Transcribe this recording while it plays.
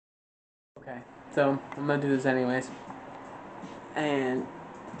Okay, so I'm gonna do this anyways. And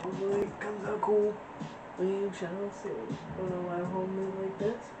hopefully it comes out cool. We shall see. I don't know why I'm holding it like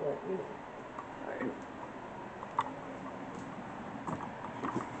this, but you know. Alright.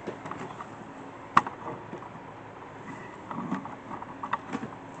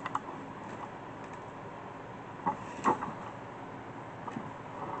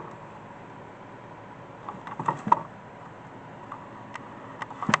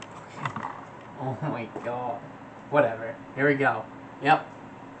 Oh my god. Whatever. Here we go. Yep.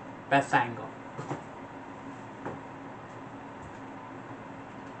 Best angle.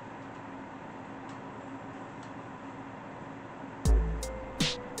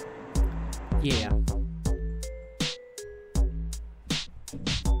 Yeah.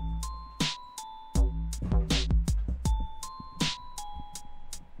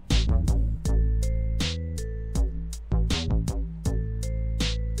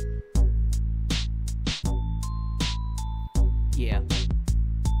 Yeah.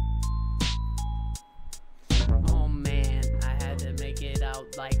 Oh man, I had to make it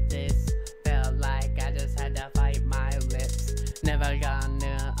out like this. Felt like I just had to fight my lips. Never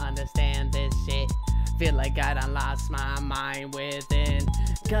gonna understand this shit. Feel like I done lost my mind within.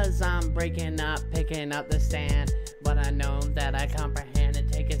 Cause I'm breaking up, picking up the stand. But I know that I comprehend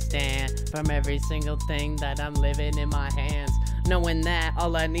and take a stand from every single thing that I'm living in my hands. Knowing that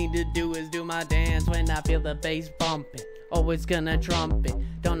all I need to do is do my dance. When I feel the bass bumping, always gonna trumpet.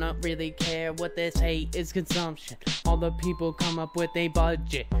 Don't not really care what this hate is consumption. All the people come up with a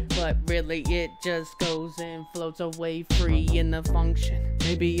budget, but really it just goes and floats away free in the function.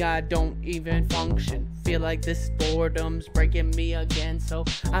 Maybe I don't even function. Feel like this boredom's breaking me again, so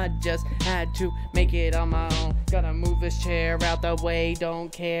I just had to make it on my own. Gotta move this chair out the way,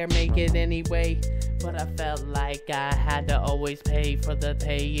 don't care, make it anyway. But I felt like I had to always pay for the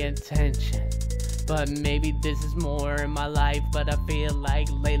pay attention. But maybe this is more in my life, but I feel like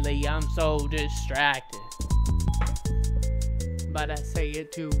lately I'm so distracted. But I say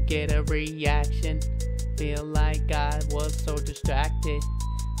it to get a reaction. Feel like I was so distracted.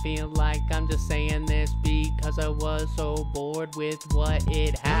 Feel like I'm just saying this because I was so bored with what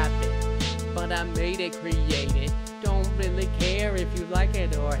it happened. But I made it, created. Don't really care if you like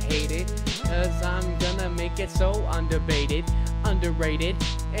it or hate it, cause I'm gonna make it so undebated, underrated,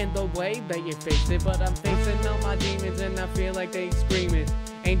 and the way that you face it. But I'm facing all my demons and I feel like they screaming.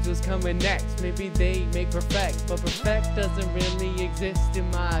 Angels coming next, maybe they may perfect, but perfect doesn't really exist in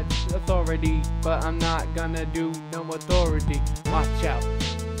my authority. But I'm not gonna do no authority. Watch out,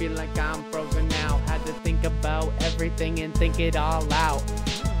 feel like I'm frozen now. Had to think about everything and think it all out,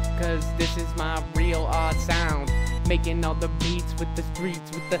 cause this is my real odd sound. Making all the beats with the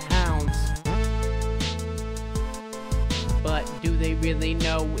streets, with the hounds. But do they really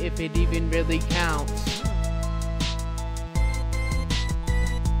know if it even really counts?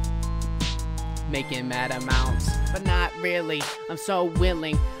 Making mad amounts, but not really. I'm so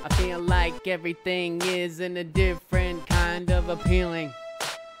willing. I feel like everything is in a different kind of appealing.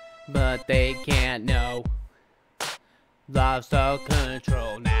 But they can't know. Lost all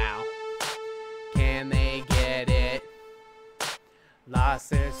control now. Can they get it? Lost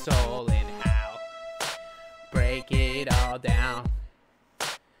their soul in how? Break it all down.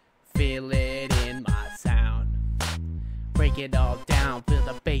 Feel it in my sound. Break it all down, feel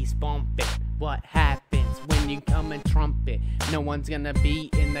the bass bumping. What happens when you come and trumpet? No one's gonna be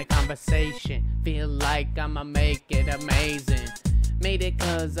in the conversation. Feel like I'ma make it amazing. Made it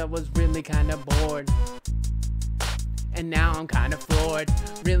cause I was really kinda bored, and now I'm kinda floored.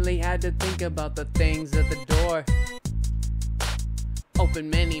 Really had to think about the things at the door. Open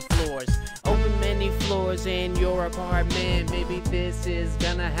many floors in your apartment. Maybe this is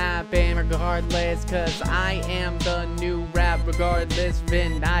gonna happen regardless, cause I am the new rap regardless.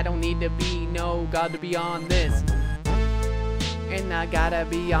 And I don't need to be no god to be on this. And I gotta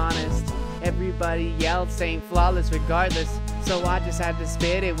be honest, everybody else ain't flawless regardless. So I just had to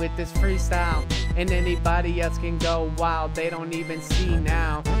spit it with this freestyle. And anybody else can go wild, they don't even see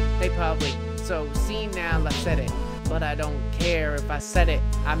now. They probably so see now I said it, but I don't care if I said it,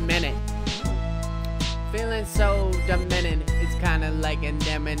 I meant it. Feeling so demented, it's kinda like an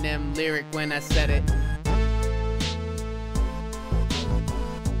Eminem lyric when I said it.